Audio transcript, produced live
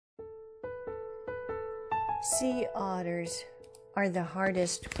Sea otters are the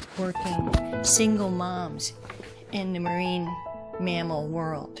hardest working single moms in the marine mammal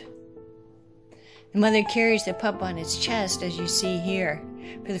world. The mother carries the pup on its chest, as you see here,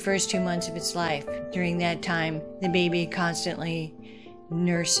 for the first 2 months of its life. During that time, the baby constantly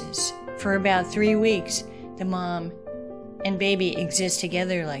nurses. For about 3 weeks, the mom and baby exist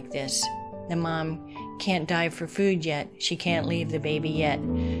together like this. The mom can't dive for food yet. She can't leave the baby yet.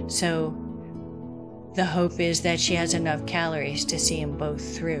 So the hope is that she has enough calories to see them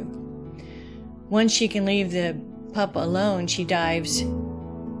both through. Once she can leave the pup alone, she dives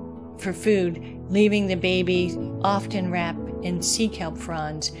for food, leaving the baby often wrapped in sea kelp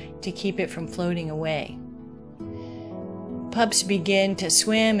fronds to keep it from floating away. Pups begin to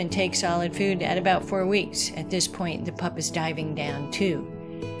swim and take solid food at about 4 weeks. At this point, the pup is diving down too.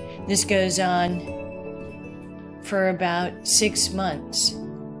 This goes on for about 6 months,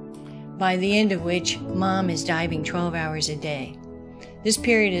 by the end of which mom is diving 12 hours a day. This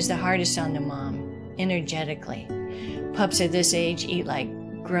period is the hardest on the mom, energetically. Pups at this age eat like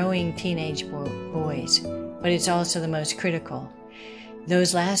growing teenage boys, but it's also the most critical.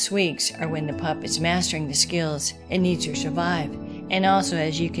 Those last weeks are when the pup is mastering the skills it needs to survive, and also,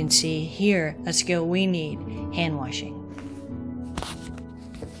 as you can see here, a skill we need, hand washing.